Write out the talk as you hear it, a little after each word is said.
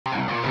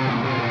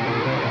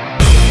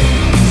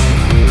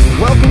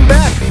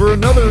for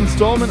another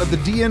installment of the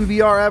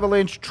DNVR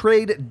Avalanche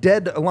Trade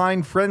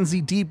Deadline Frenzy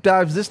Deep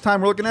Dives. This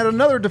time we're looking at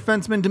another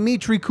defenseman,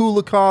 Dmitry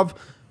Kulikov,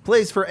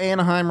 plays for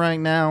Anaheim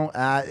right now.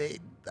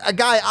 A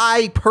guy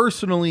I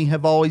personally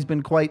have always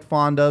been quite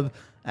fond of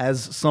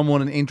as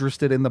someone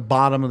interested in the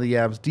bottom of the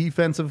Avs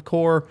defensive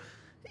core.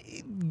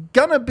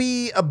 Gonna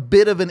be a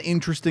bit of an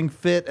interesting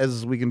fit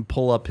as we can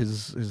pull up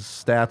his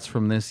stats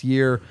from this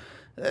year.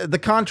 The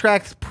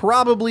contract's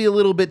probably a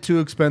little bit too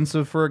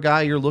expensive for a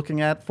guy you're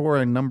looking at for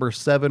a number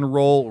 7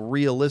 role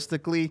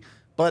realistically,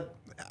 but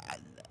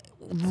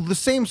the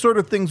same sort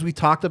of things we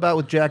talked about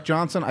with Jack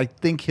Johnson, I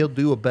think he'll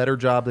do a better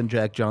job than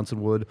Jack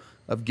Johnson would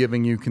of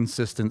giving you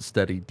consistent,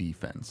 steady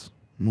defense.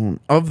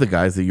 Of the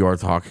guys that you are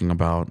talking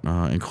about,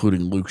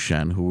 including Luke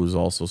Shen, who was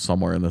also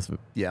somewhere in this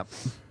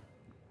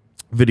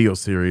video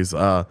series,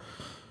 of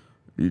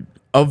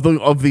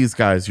these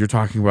guys, you're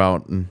talking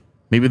about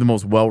maybe the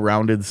most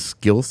well-rounded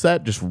skill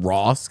set, just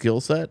raw skill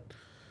set.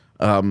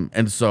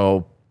 And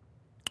so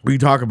we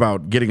talk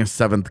about getting a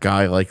 7th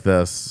guy like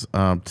this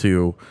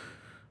to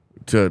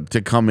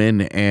come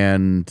in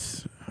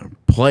and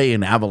play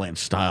an Avalanche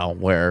style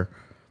where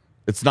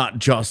it's not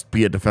just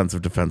be a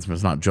defensive defenseman,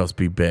 it's not just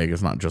be big,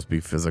 it's not just be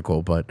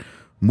physical, but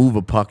move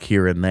a puck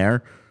here and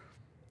there.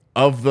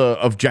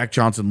 Of Jack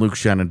Johnson, Luke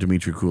Shen, and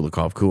Dmitry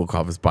Kulikov,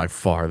 Kulikov is by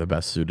far the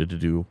best suited to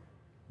do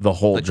the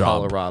whole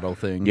job. Colorado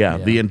thing. Yeah,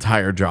 the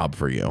entire job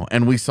for you.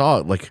 And we saw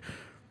it, like,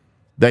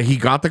 that he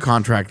got the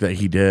contract that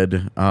he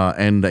did,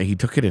 and that he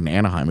took it in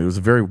Anaheim. It was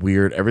very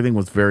weird. Everything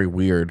was very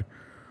weird.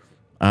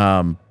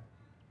 Coming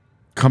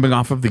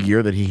off of the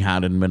year that he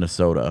had in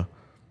Minnesota,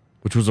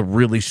 which was a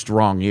really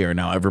strong year.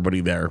 Now, everybody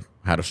there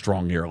had a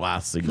strong year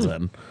last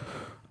season.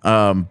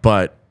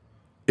 But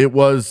it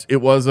was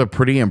a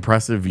pretty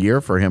impressive year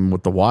for him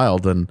with the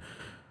Wild, and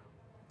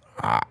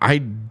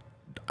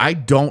I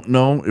don't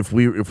know if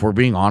we're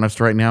being honest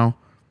right now.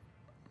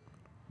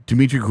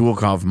 Dmitry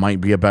Kulikov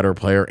might be a better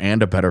player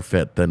and a better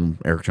fit than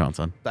Erik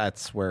Johnson.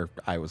 That's where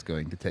I was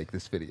going to take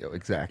this video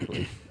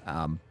exactly.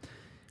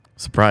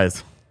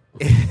 Surprise!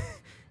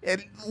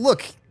 And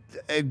look,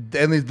 and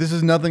this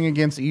is nothing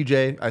against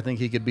EJ. I think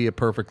he could be a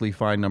perfectly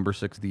fine number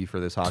 6D for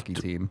this hockey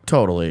team.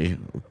 Totally.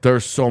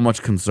 There's so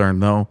much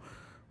concern though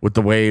with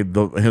the way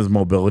his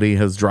mobility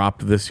has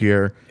dropped this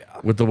year,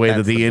 with the way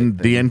that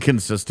the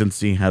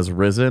inconsistency has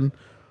risen.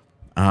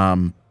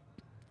 And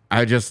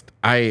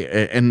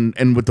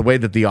with the way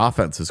that the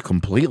offense is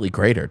completely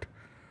cratered.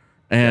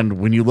 And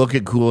when you look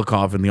at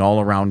Kulikov in the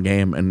all-around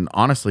game, and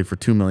honestly, for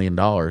 $2 million,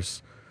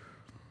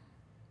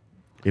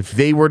 if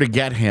they were to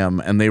get him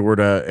and he were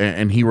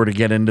to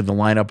get into the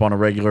lineup on a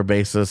regular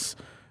basis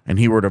and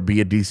he were to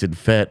be a decent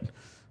fit,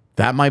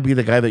 that might be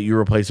the guy that you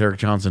replace Erik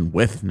Johnson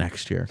with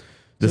next year.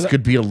 This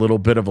could be a little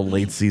bit of a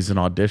late season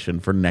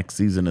audition for next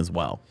season as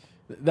well.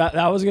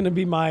 That was going to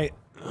be my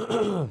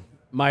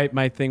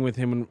my thing with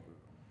him. And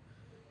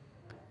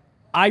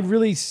I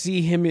really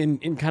see him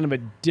in kind of a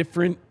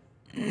different,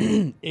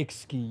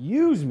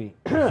 excuse me,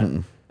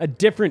 a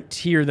different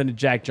tier than a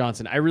Jack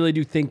Johnson. I really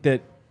do think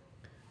that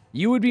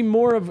you would be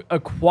more of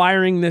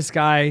acquiring this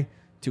guy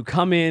to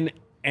come in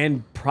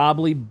and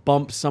probably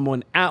bump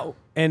someone out.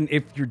 And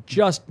if you're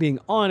just being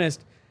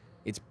honest,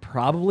 it's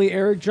probably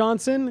Erik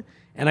Johnson.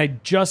 And I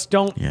just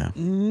don't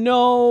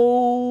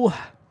know.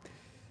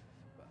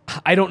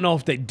 I don't know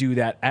if they do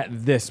that at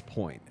this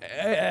point.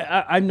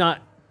 I'm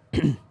not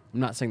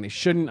saying they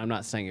shouldn't. I'm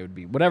not saying it would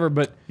be whatever,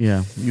 but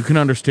yeah, you can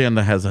understand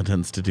the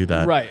hesitance to do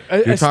that. Right.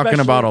 You're talking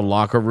about a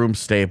locker room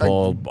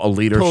staple, a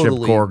leadership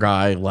core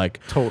guy.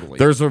 Like, totally.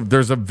 There's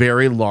a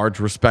very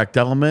large respect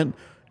element,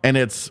 and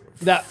it's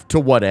to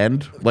what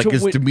end? Like,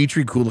 is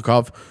Dmitry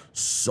Kulikov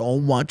so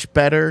much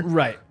better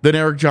than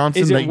Erik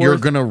Johnson that you're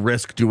going to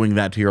risk doing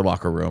that to your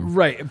locker room?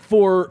 Right.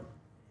 For,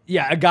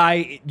 a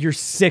guy, your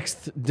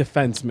 6th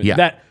defenseman. Yeah.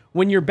 That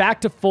when you're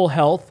back to full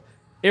health,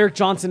 Erik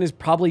Johnson is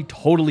probably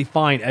totally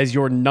fine as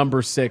your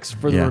number 6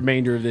 for the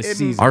remainder of this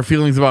season. Our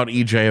feelings about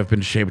EJ have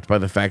been shaped by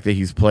the fact that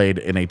he's played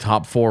in a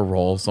top 4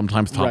 role,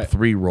 sometimes top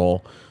 3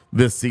 role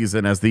this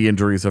season, as the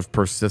injuries have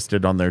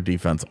persisted on their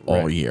defense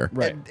all year.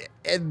 Right.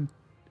 And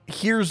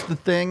here's the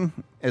thing,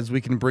 as we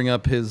can bring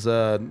up his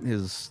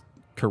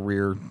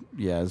career,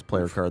 his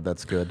player card,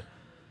 that's good.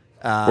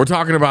 We're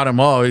talking about him,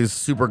 he's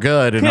super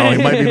good, and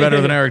he might be better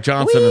than Erik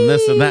Johnson and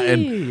this and that.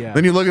 And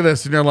then you look at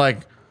this and you're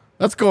like,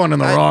 that's going in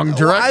the wrong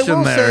direction. I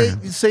will there.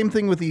 say, same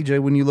thing with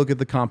EJ when you look at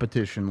the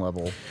competition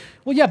level.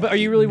 Well, yeah, but are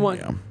you really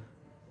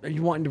are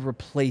you wanting to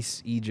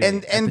replace EJ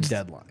at the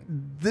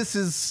deadline? This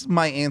is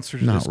my answer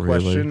to Not this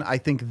question. really. I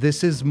think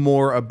this is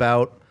more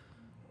about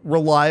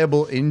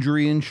reliable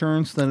injury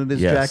insurance than it is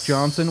Jack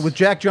Johnson. With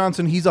Jack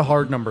Johnson, he's a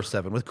hard number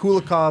 7. With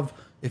Kulikov,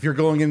 if you're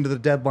going into the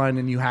deadline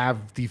and you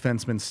have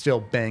defensemen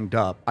still banged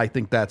up, I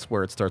think that's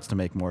where it starts to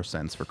make more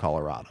sense for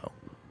Colorado.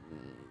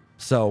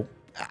 So,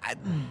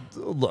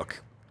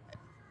 look,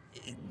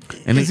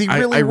 and is he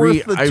really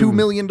worth the $2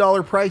 million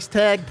price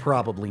tag?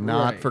 Probably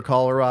not for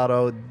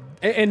Colorado.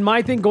 And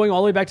my thing, going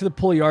all the way back to the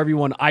Puljujärvi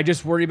one, I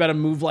just worry about a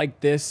move like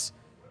this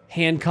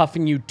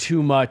handcuffing you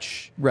too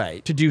much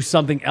Right. to do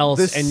something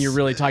else, and you're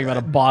really talking about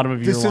a bottom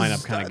of your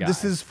lineup kind of guy.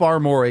 This is far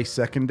more a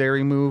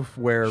secondary move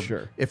where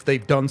if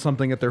they've done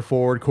something at their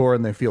forward core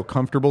and they feel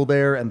comfortable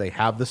there and they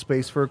have the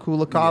space for a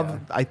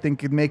Kulikov, I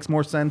think it makes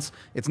more sense.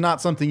 It's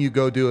not something you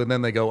go do and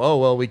then they go, oh,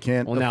 well, we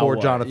can't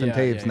afford Jonathan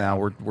Taves now.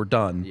 We're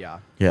done.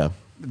 Yeah.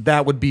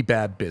 That would be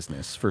bad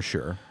business for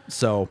sure.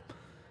 So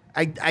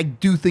I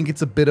do think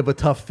it's a bit of a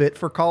tough fit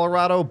for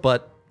Colorado,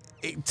 but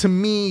to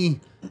me,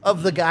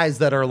 of the guys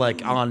that are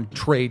like on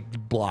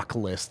trade block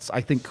lists, I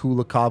think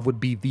Kulikov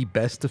would be the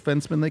best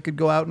defenseman they could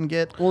go out and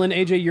get. Well, and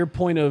AJ, your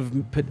point of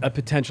a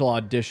potential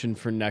audition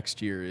for next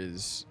year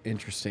is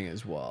interesting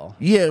as well.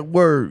 Yeah,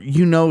 where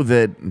you know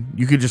that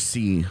you could just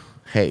see,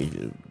 hey,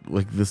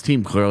 like this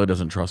team clearly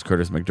doesn't trust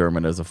Curtis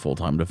McDermott as a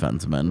full-time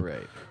defenseman.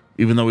 Right.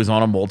 Even though he's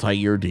on a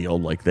multi-year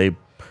deal,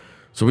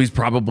 so he's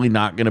probably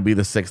not going to be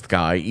the sixth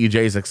guy.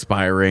 EJ's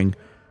expiring.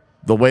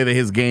 The way that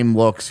his game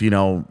looks,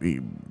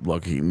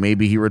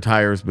 maybe he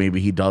retires,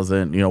 maybe he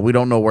doesn't. We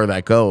don't know where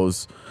that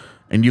goes.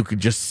 And you could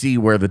just see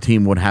where the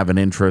team would have an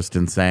interest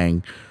in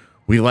saying,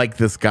 we like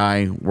this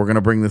guy. We're going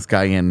to bring this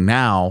guy in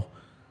now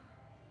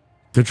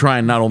to try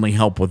and not only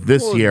help with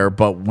this year,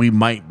 but we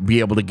might be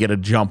able to get a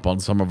jump on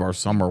some of our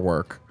summer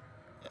work.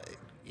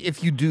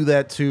 If you do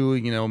that too,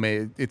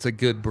 it's a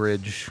good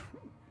bridge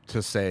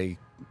to say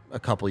a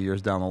couple of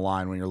years down the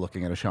line when you're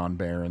looking at a Sean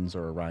Barons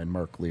or a Ryan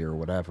Merkley or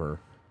whatever.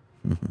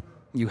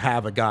 You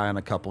have a guy on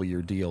a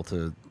couple-year deal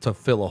to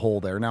fill a hole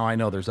there. Now, I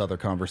know there's other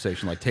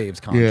conversation like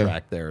Taves'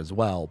 contract there as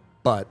well,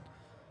 but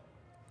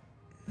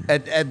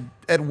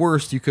at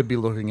worst, you could be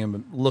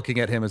looking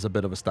at him as a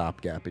bit of a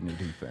stopgap in your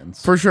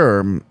defense. For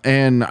sure.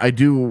 And I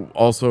do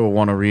also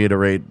want to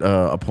reiterate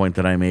a point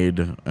that I made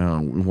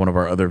in one of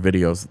our other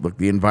videos. Look,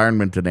 the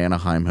environment in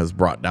Anaheim has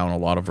brought down a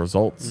lot of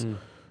results.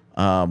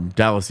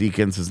 Dallas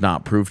Eakins has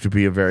not proved to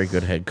be a very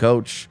good head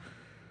coach.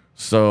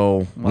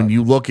 So when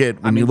you look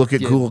at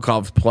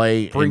Kulikov's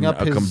play in a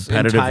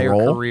competitive entire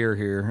role, career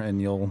here,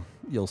 and you'll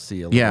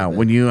see a little bit.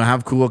 When you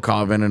have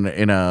Kulikov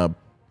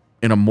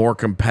in a more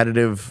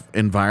competitive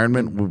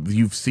environment,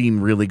 you've seen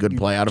really good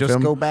play out of him.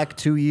 Just go back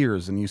 2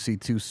 years, and you see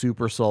two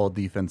super solid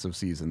defensive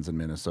seasons in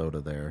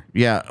Minnesota. There,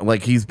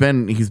 like he's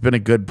been a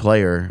good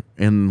player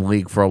in the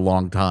league for a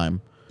long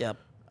time. Yep,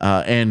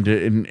 and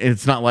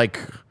it's not like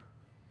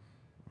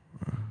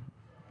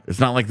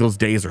those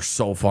days are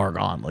so far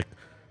gone. Like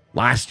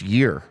last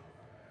year,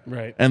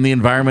 right? And the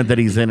environment that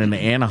he's in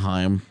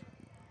Anaheim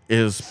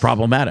is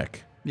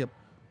problematic. Yep.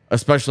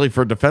 Especially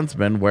for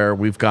defensemen, where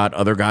we've got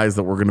other guys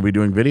that we're going to be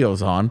doing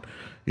videos on.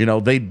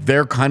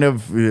 They're kind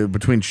of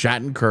between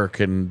Shattenkirk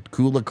and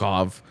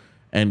Kulikov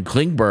and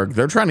Klingberg.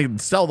 They're trying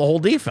to sell the whole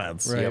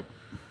defense. Right. Yep.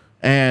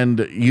 And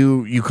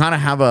you kind of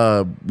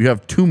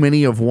have too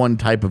many of one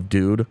type of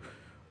dude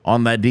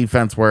on that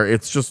defense, where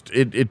it's just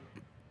it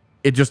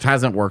just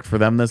hasn't worked for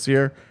them this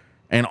year.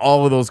 And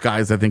all of those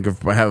guys, I think,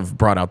 have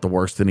brought out the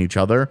worst in each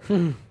other,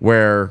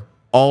 where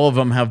all of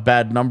them have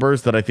bad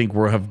numbers that I think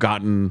have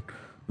gotten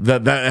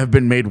that have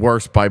been made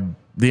worse by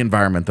the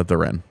environment that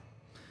they're in.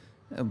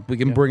 We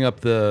can bring up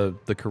the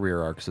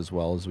career arcs as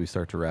well as we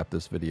start to wrap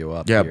this video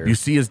up. Yeah, here. You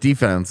see his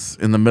defense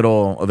in the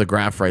middle of the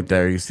graph right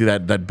there. You see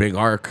that big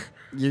arc.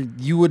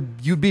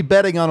 You'd be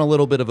betting on a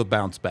little bit of a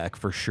bounce back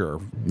for sure.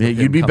 Yeah,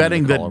 you'd be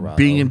betting that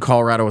being in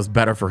Colorado is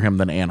better for him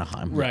than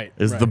Anaheim. Right.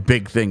 Is the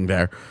big thing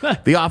there.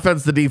 The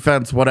offense, the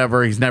defense,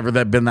 whatever. He's never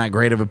been that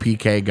great of a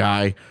PK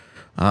guy.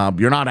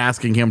 You're not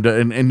asking him to,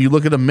 and you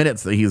look at the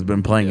minutes that he's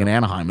been playing in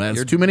Anaheim.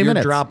 That's too many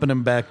minutes. You're dropping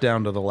him back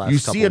down to the last. You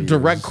see a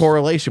direct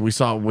correlation. We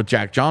saw it with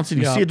Jack Johnson.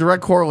 You see a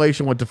direct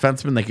correlation with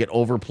defensemen that get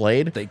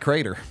overplayed. They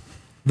crater.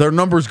 Their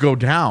numbers go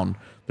down.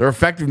 Their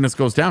effectiveness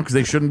goes down because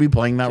they shouldn't be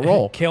playing that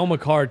role. Cale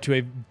Makar to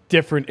a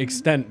different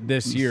extent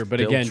this year, but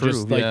Still again, true,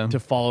 just like to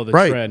follow the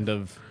trend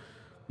of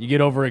you get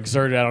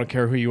overexerted. I don't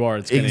care who you are.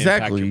 It's going to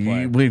impact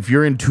your play. If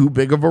you're in too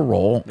big of a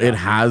role,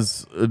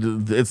 it's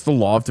the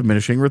law of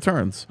diminishing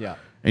returns. Yeah.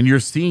 And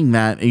you're seeing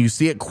that, and you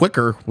see it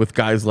quicker with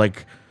guys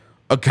like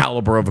a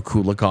caliber of a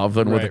Kulikov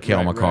than with a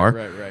Cale Makar.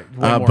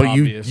 Right. But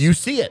you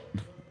see it,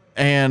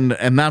 and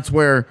that's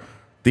where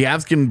the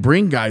Avs can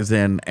bring guys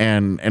in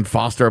and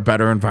foster a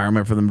better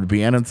environment for them to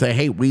be in, and say,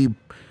 hey, we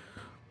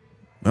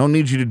don't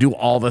need you to do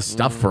all this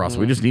stuff for us.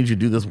 We just need you to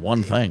do this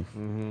one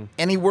thing.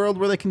 Any world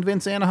where they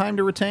convince Anaheim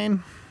to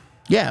retain?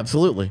 Yeah,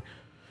 absolutely.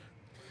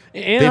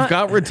 They've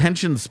got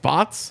retention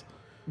spots.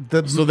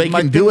 So they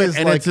can do it,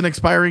 and it's an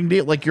expiring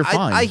deal. Like, you're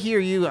fine. I hear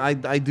you. I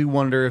do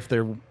wonder if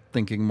they're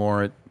thinking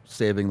more at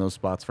saving those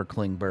spots for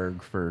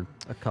Klingberg for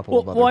a couple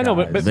of other guys. I know,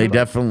 but they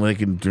definitely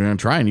can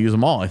try and use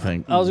them all, I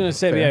think. I was going to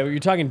say, yeah, you're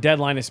talking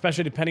deadline,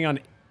 especially depending on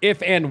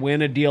if and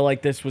when a deal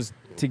like this was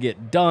to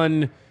get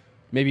done.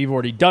 Maybe you've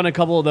already done a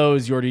couple of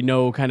those. You already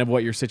know kind of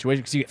what your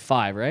situation, because you get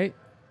 5, right?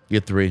 You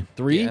get 3.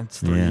 3? Yeah, it's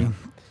 3. Yeah.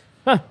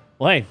 Huh.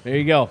 Well, hey, there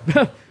you go.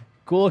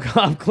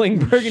 Kulikov,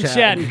 Klingberg, and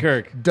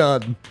Shattenkirk.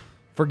 Done.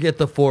 Forget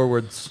the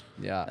forwards.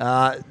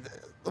 Yeah.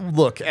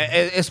 Look,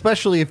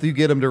 especially if you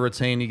get them to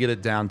retain, you get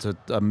it down to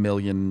 $1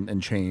 million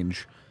and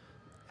change.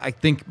 I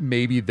think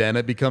maybe then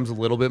it becomes a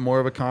little bit more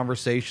of a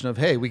conversation of,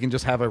 hey, we can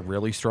just have a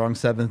really strong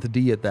 7th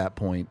D at that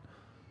point.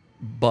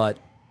 But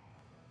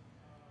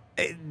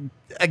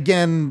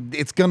again,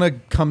 it's going to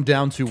come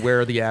down to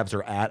where the Avs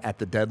are at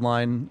the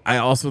deadline. I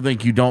also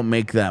think you don't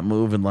make that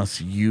move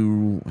unless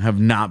you have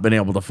not been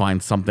able to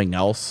find something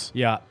else.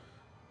 Yeah.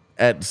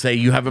 Say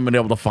you haven't been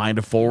able to find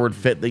a forward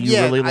fit that you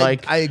really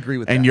like. I agree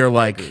with that. And you're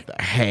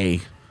like,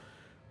 hey,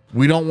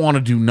 we don't want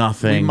to do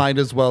nothing. We might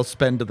as well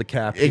spend to the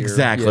cap here.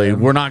 Exactly. Yeah.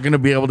 We're not going to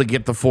be able to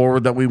get the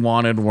forward that we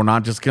wanted. We're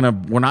not just going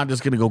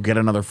to go get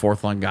another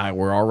 4th line guy.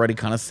 We're already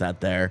kind of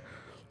set there.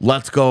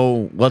 Let's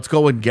go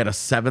and get a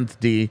 7th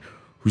D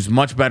who's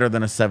much better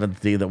than a 7th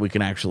D that we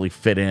can actually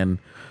fit in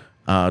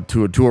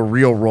to a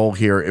real role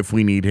here if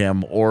we need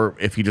him or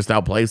if he just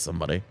outplays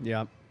somebody.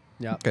 Yeah.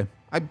 Yeah. Okay.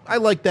 I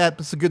like that.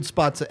 It's a good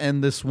spot to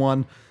end this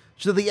one.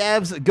 Should the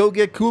Avs go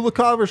get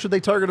Kulikov or should they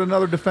target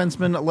another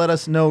defenseman? Let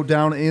us know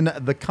down in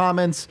the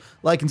comments.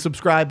 Like and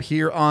subscribe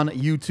here on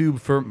YouTube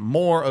for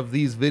more of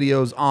these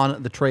videos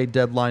on the trade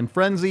deadline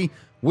frenzy.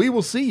 We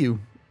will see you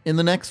in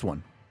the next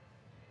one.